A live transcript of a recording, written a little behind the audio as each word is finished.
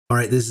All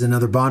right, this is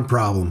another bond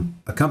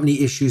problem. A company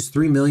issues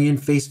 3 million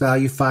face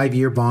value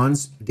 5-year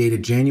bonds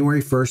dated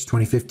January 1st,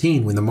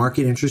 2015, when the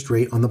market interest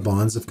rate on the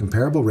bonds of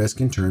comparable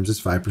risk in terms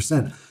is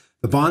 5%.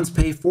 The bonds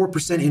pay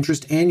 4%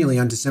 interest annually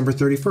on December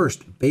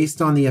 31st.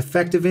 Based on the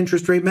effective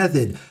interest rate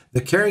method, the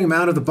carrying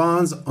amount of the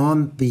bonds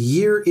on the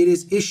year it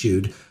is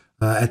issued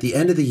at the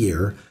end of the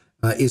year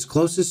is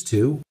closest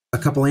to a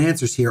couple of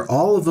answers here.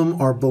 All of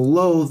them are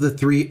below the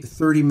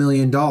 $30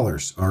 million.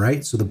 All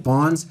right, so the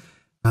bonds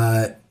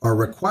are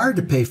required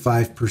to pay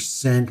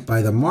 5%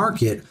 by the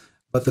market,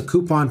 but the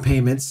coupon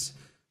payments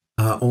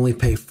only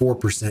pay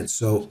 4%.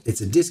 So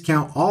it's a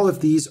discount. All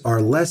of these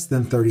are less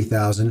than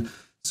 30,000.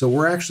 So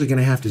we're actually going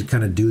to have to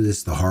kind of do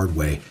this the hard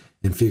way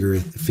and figure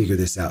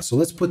this out. So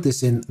let's put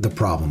this in the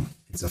problem.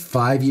 It's a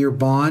 5-year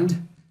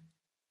bond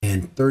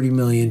and $30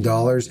 million,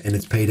 and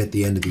it's paid at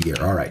the end of the year.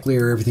 All right,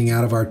 clear everything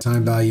out of our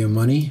time value of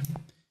money.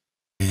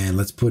 And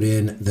let's put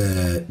in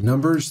the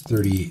numbers.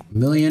 30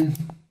 million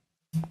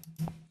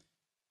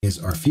is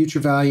our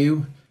future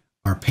value.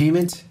 Our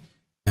payment,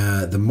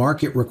 the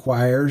market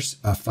requires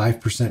a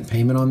 5%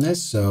 payment on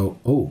this. So,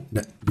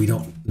 we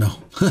don't know.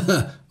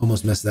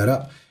 Almost messed that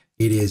up.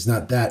 It is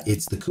not that,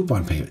 it's the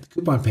coupon payment. The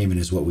coupon payment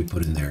is what we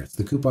put in there. It's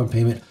the coupon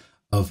payment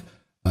of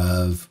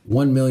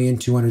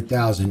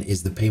 1,200,000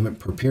 is the payment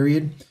per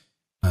period.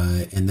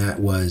 And that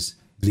was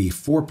the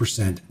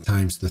 4%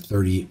 times the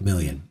 30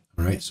 million.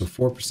 All right, so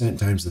 4%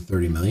 times the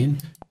 30 million.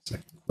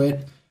 Second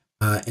quit.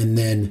 And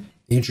then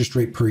the interest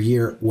rate per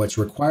year, what's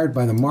required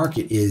by the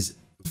market is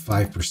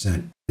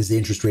 5% is the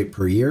interest rate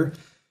per year.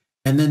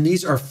 And then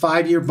these are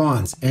 5-year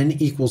bonds. N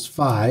equals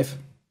 5.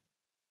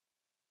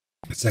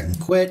 Second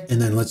quit. And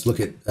then let's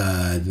look at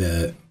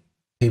the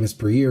payments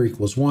per year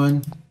equals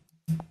 1.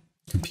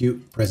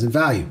 Compute present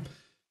value.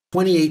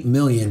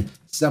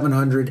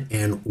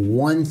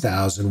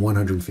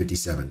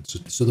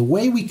 28,701,157. So the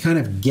way we kind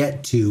of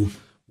get to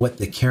what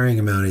the carrying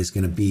amount is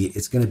going to be,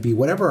 it's going to be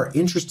whatever our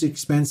interest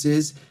expense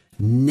is,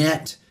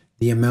 net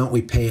the amount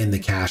we pay in the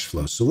cash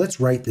flow. So let's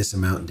write this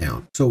amount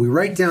down. So we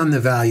write down the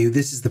value.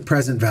 This is the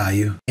present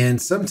value.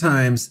 And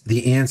sometimes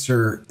the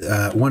answer,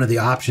 one of the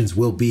options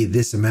will be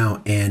this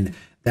amount. And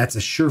that's a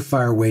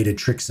surefire way to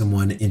trick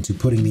someone into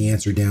putting the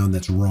answer down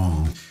that's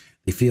wrong.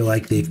 They feel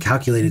like they've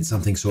calculated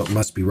something, so it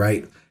must be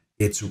right.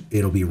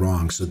 It'll be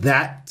wrong. So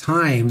that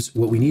times,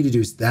 what we need to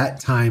do is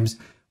that times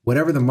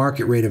whatever the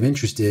market rate of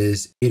interest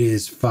is, it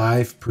is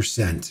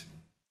 5%.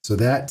 So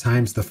that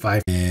times the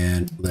 5,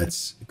 and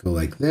let's go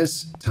like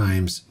this,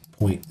 times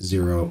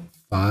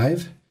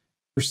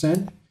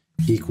 0.05%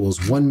 equals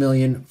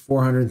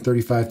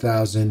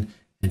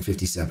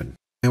 1,435,057.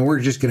 And we're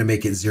just going to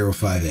make it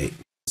 0.58.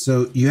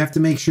 So you have to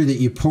make sure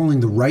that you're pulling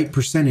the right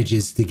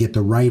percentages to get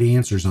the right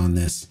answers on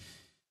this.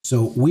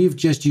 So we've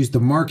just used the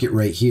market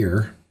rate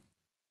here.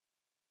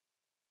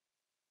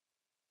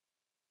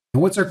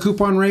 And what's our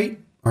coupon rate?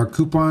 Our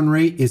coupon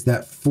rate is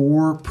that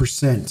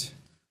 4%.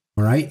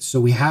 All right. So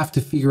we have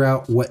to figure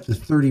out what the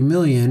 30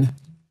 million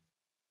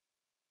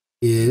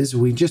is.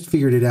 We just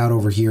figured it out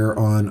over here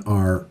on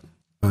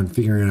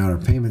figuring out our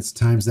payments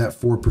times that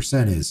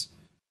 4% is.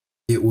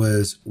 It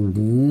was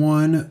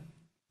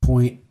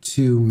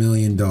 $1.2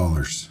 million.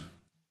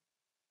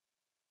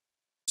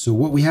 So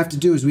what we have to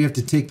do is we have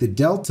to take the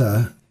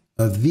delta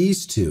of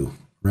these two,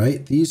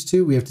 right? These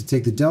two, we have to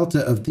take the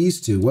delta of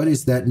these two. What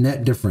is that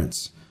net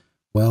difference?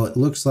 Well, it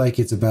looks like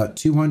it's about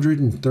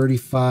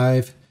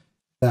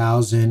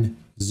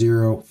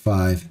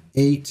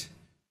 235,058.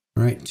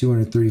 All right,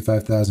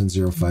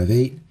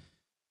 235,058.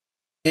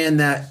 And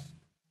that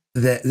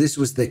this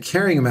was the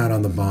carrying amount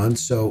on the bond.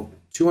 So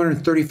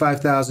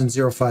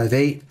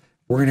 235,058.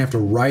 We're going to have to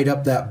write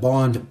up that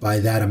bond by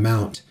that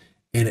amount.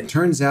 And it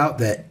turns out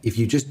that if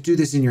you just do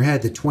this in your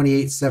head, the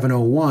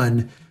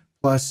 28,701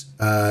 plus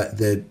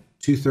the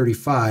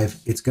 235,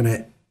 it's going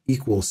to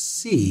equal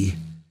C,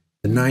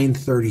 the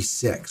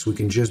 936. We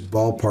can just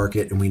ballpark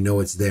it and we know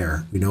it's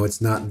there. We know it's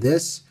not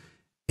this,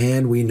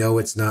 and we know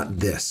it's not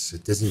this.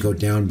 It doesn't go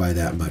down by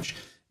that much.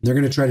 And they're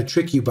going to try to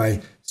trick you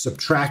by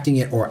subtracting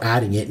it or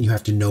adding it, and you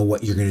have to know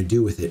what you're going to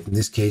do with it. In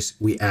this case,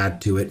 we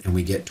add to it and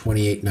we get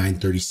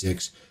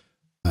 28,936,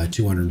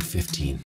 215.